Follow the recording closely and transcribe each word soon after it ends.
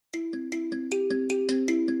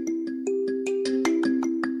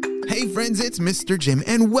Hey friends, it's Mr. Jim,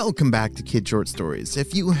 and welcome back to Kid Short Stories.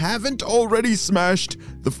 If you haven't already smashed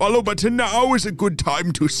the follow button, now is a good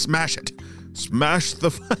time to smash it. Smash the...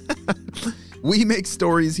 We make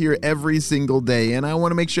stories here every single day, and I want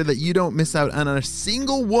to make sure that you don't miss out on a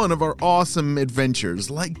single one of our awesome adventures.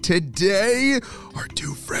 Like today, our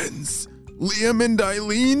two friends, Liam and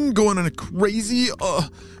Eileen, go on a crazy,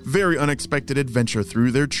 very unexpected adventure through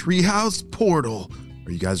their treehouse portal.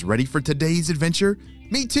 Are you guys ready for today's adventure?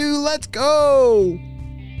 Me too, let's go!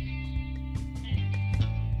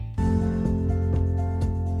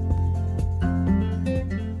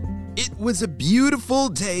 It was a beautiful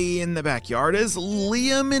day in the backyard as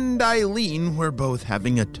Liam and Eileen were both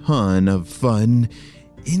having a ton of fun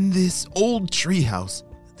in this old treehouse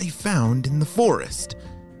that they found in the forest.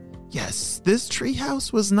 Yes, this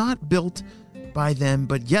treehouse was not built by them,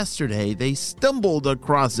 but yesterday they stumbled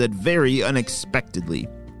across it very unexpectedly.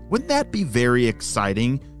 Wouldn't that be very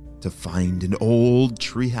exciting to find an old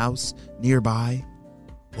treehouse nearby?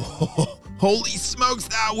 Oh, holy smokes,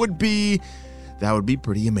 that would be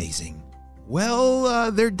pretty amazing.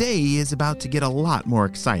 Well, their day is about to get a lot more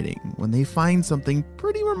exciting when they find something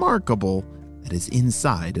pretty remarkable that is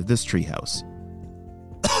inside of this treehouse.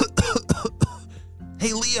 Hey,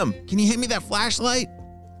 Liam, can you hand me that flashlight?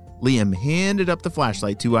 Liam handed up the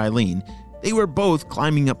flashlight to Eileen. They were both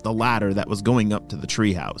climbing up the ladder that was going up to the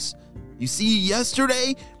treehouse. You see,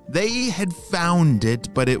 yesterday, they had found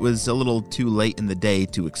it, but it was a little too late in the day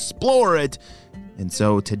to explore it. And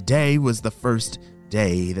so today was the first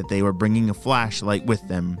day that they were bringing a flashlight with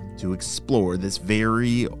them to explore this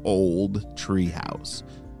very old treehouse.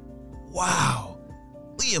 Wow!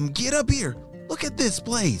 Liam, get up here! Look at this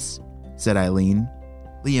place, said Eileen.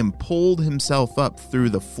 Liam pulled himself up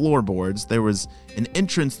through the floorboards. There was an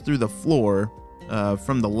entrance through the floor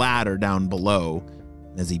from the ladder down below.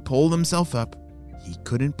 As he pulled himself up, he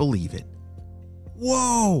couldn't believe it.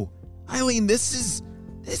 Whoa! Eileen, this is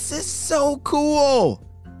so cool,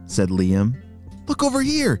 said Liam. Look over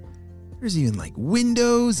here. There's even like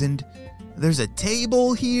windows and there's a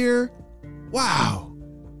table here. Wow!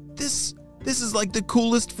 This is like the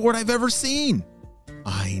coolest fort I've ever seen.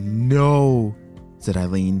 I know, said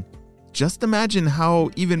Eileen. Just imagine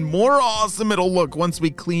how even more awesome it'll look once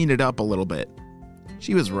we clean it up a little bit.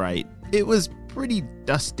 She was right. It was pretty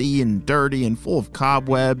dusty and dirty and full of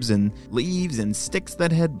cobwebs and leaves and sticks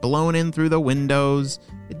that had blown in through the windows.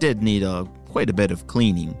 It did need quite a bit of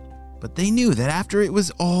cleaning. But they knew that after it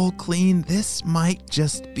was all clean, this might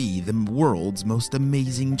just be the world's most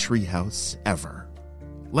amazing treehouse ever.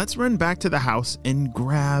 Let's run back to the house and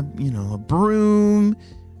grab, a broom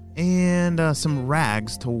and some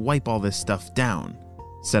rags to wipe all this stuff down,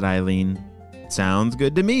 said Eileen. Sounds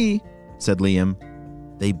good to me, said Liam.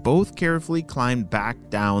 They both carefully climbed back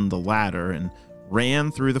down the ladder and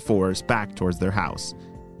ran through the forest back towards their house.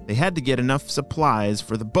 They had to get enough supplies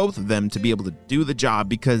for the both of them to be able to do the job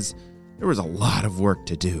because there was a lot of work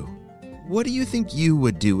to do. What do you think you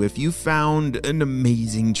would do if you found an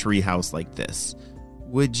amazing treehouse like this?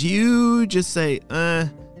 Would you just say,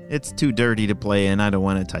 it's too dirty to play in, I don't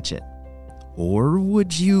want to touch it? Or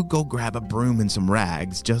would you go grab a broom and some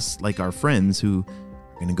rags, just like our friends who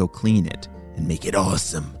are going to go clean it and make it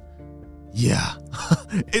awesome? Yeah,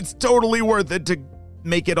 it's totally worth it to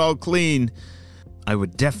make it all clean. I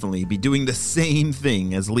would definitely be doing the same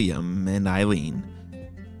thing as Liam and Eileen.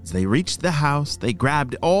 As they reached the house, they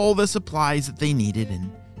grabbed all the supplies that they needed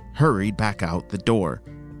and hurried back out the door.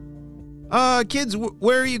 Kids,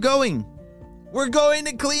 where are you going? We're going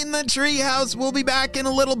to clean the treehouse. We'll be back in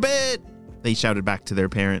a little bit, they shouted back to their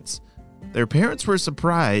parents. Their parents were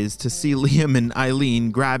surprised to see Liam and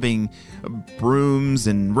Eileen grabbing brooms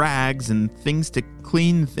and rags and things to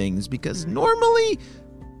clean things because normally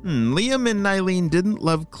Liam and Eileen didn't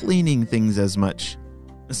love cleaning things as much.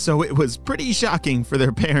 So it was pretty shocking for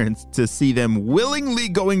their parents to see them willingly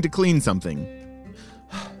going to clean something.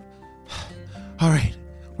 All right,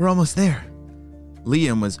 we're almost there.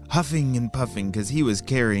 Liam was huffing and puffing because he was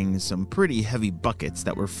carrying some pretty heavy buckets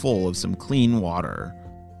that were full of some clean water.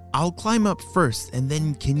 I'll climb up first, and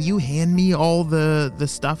then can you hand me all the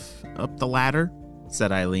stuff up the ladder?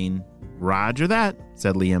 Said Eileen. Roger that,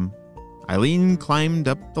 said Liam. Eileen climbed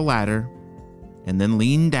up the ladder and then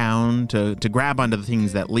leaned down to grab onto the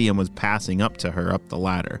things that Liam was passing up to her up the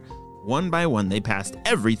ladder. One by one, they passed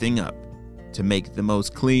everything up to make the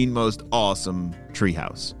most clean, most awesome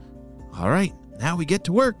treehouse. All right, now we get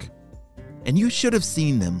to work. And you should have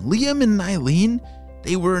seen them. Liam and Eileen,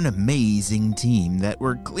 they were an amazing team that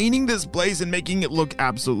were cleaning this place and making it look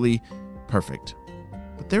absolutely perfect.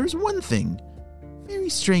 But there was one thing, very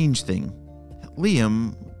strange thing, that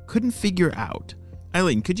Liam couldn't figure out.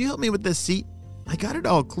 Eileen, could you help me with this seat? I got it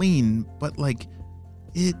all clean, but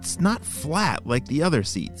it's not flat like the other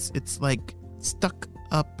seats. It's stuck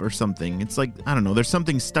up or something. It's I don't know, there's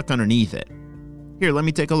something stuck underneath it. Here, let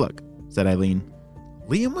me take a look, said Eileen.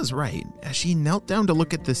 Liam was right. As she knelt down to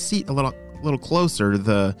look at the seat a little closer,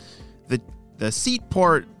 the seat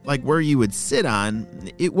part, where you would sit on,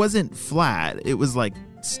 it wasn't flat. It was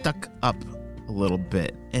stuck up a little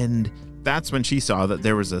bit. And that's when she saw that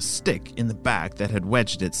there was a stick in the back that had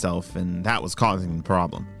wedged itself, and that was causing the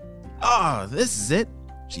problem. Oh, this is it.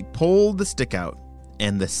 She pulled the stick out,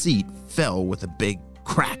 and the seat fell with a big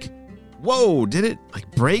crack. Whoa, did it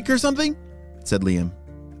break or something? Said Liam.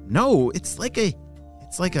 No, it's like a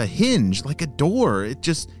hinge, like a door.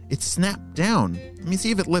 It snapped down. Let me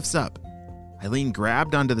see if it lifts up. Eileen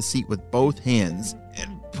grabbed onto the seat with both hands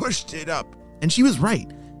and pushed it up. And she was right.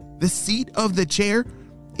 The seat of the chair,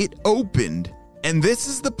 it opened. And this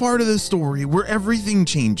is the part of the story where everything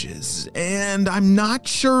changes. And I'm not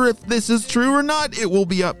sure if this is true or not. It will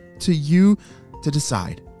be up to you to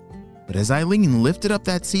decide. But as Eileen lifted up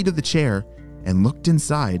that seat of the chair and looked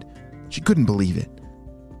inside, she couldn't believe it.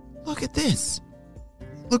 Look at this.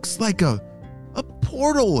 It looks like a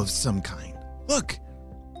portal of some kind. Look.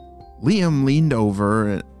 Liam leaned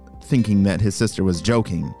over, thinking that his sister was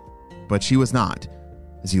joking, but she was not.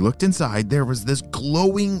 As he looked inside, there was this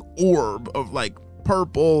glowing orb of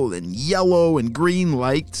purple and yellow and green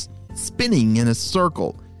lights spinning in a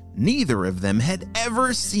circle. Neither of them had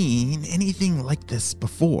ever seen anything like this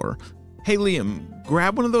before. Hey, Liam,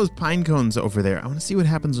 grab one of those pine cones over there. I want to see what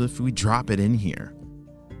happens if we drop it in here.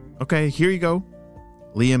 Okay, here you go.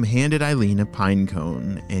 Liam handed Eileen a pine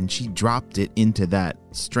cone, and she dropped it into that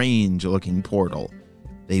strange-looking portal.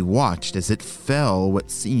 They watched as it fell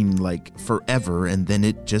what seemed like forever, and then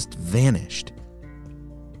it just vanished.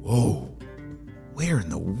 Whoa, where in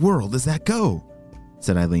the world does that go?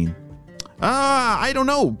 Said Eileen. I don't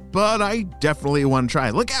know, but I definitely want to try.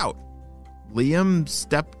 Look out! Liam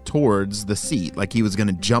stepped towards the seat like he was going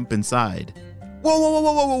to jump inside.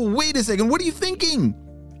 Whoa, wait a second, what are you thinking?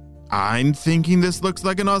 I'm thinking this looks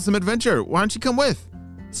like an awesome adventure. Why don't you come with?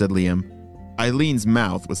 Said Liam. Eileen's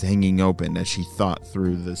mouth was hanging open as she thought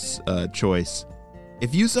through this choice.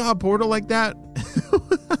 If you saw a portal like that,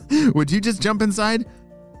 would you just jump inside?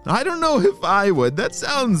 I don't know if I would. That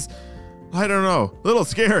sounds, I don't know, a little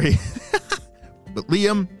scary. But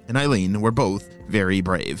Liam and Eileen were both very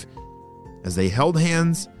brave. As they held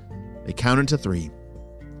hands, they counted to 3.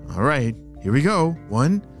 All right, here we go.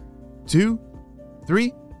 1, 2,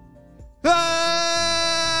 3. Ah!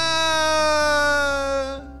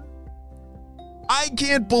 I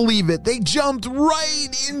can't believe it. They jumped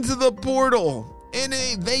right into the portal, and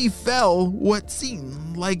they fell what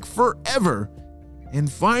seemed like forever.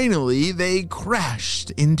 And finally, they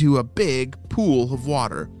crashed into a big pool of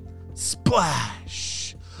water.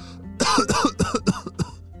 Splash!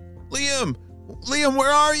 Liam,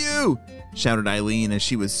 where are you? Shouted Eileen as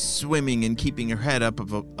she was swimming and keeping her head up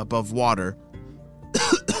above water.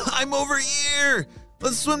 I'm over here.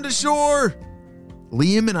 Let's swim to shore.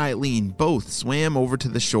 Liam and Eileen both swam over to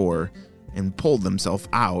the shore and pulled themselves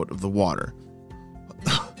out of the water.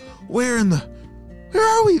 Where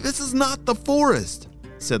are we? This is not the forest,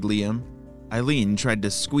 said Liam. Eileen tried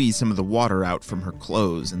to squeeze some of the water out from her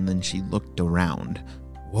clothes, and then she looked around.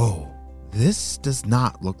 Whoa, this does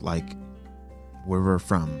not look like where we're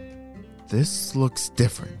from. This looks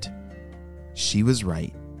different. She was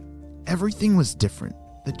right. Everything was different.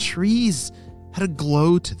 The trees had a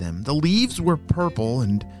glow to them. The leaves were purple,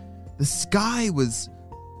 and the sky was,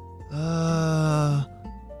 I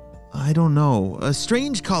don't know, a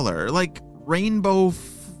strange color, like rainbow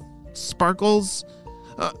sparkles.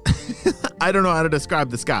 I don't know how to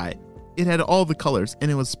describe the sky. It had all the colors,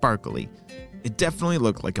 and it was sparkly. It definitely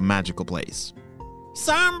looked like a magical place.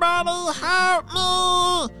 Somebody help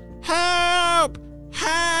me! Help!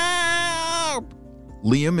 Help!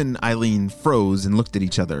 Liam and Eileen froze and looked at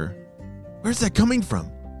each other. Where's that coming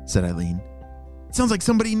from? Said Eileen. It sounds like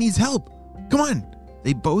somebody needs help. Come on.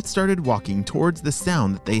 They both started walking towards the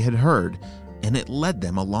sound that they had heard, and it led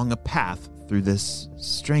them along a path through this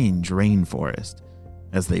strange rainforest.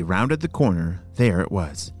 As they rounded the corner, there it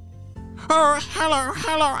was. Oh, hello,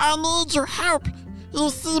 I need your help. You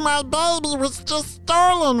see, my baby was just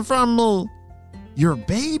stolen from me. Your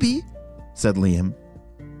baby? Said Liam.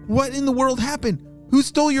 What in the world happened? Who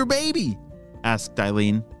stole your baby? Asked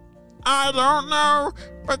Eileen. I don't know,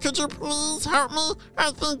 but could you please help me?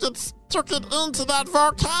 I think it took it into that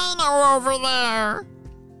volcano over there.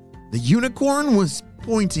 The unicorn was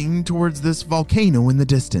pointing towards this volcano in the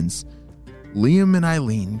distance. Liam and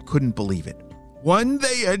Eileen couldn't believe it. One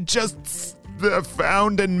they had just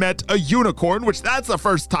found and met a unicorn, which that's the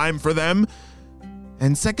first time for them.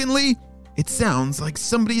 And secondly, it sounds like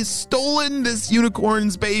somebody has stolen this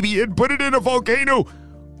unicorn's baby and put it in a volcano.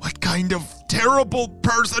 What kind of terrible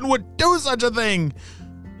person would do such a thing?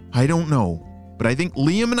 I don't know, but I think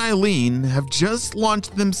Liam and Eileen have just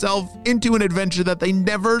launched themselves into an adventure that they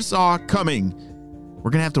never saw coming. We're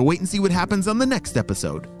going to have to wait and see what happens on the next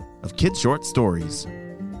episode of Kids Short Stories.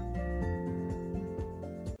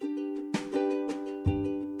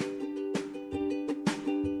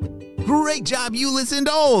 Great job, you listened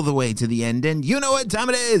all the way to the end, and you know what time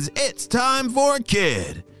it is. It's time for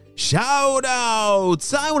Kid Shout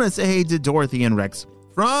Outs. I want to say hey to Dorothy and Rex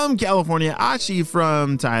from California, Ashi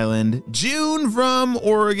from Thailand, June from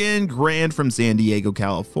Oregon, Grant from San Diego,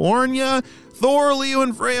 California, Thor, Leo,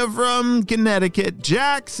 and Freya from Connecticut,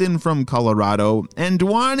 Jackson from Colorado, and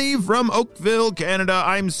Dwani from Oakville, Canada.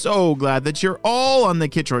 I'm so glad that you're all on the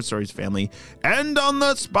Kid Short Stories family. And on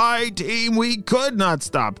the spy team, we could not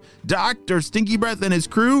stop Dr. Stinky Breath and his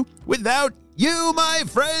crew. Without you, my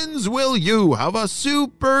friends, will you have a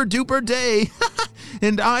super duper day?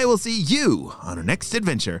 And I will see you on our next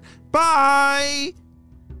adventure. Bye!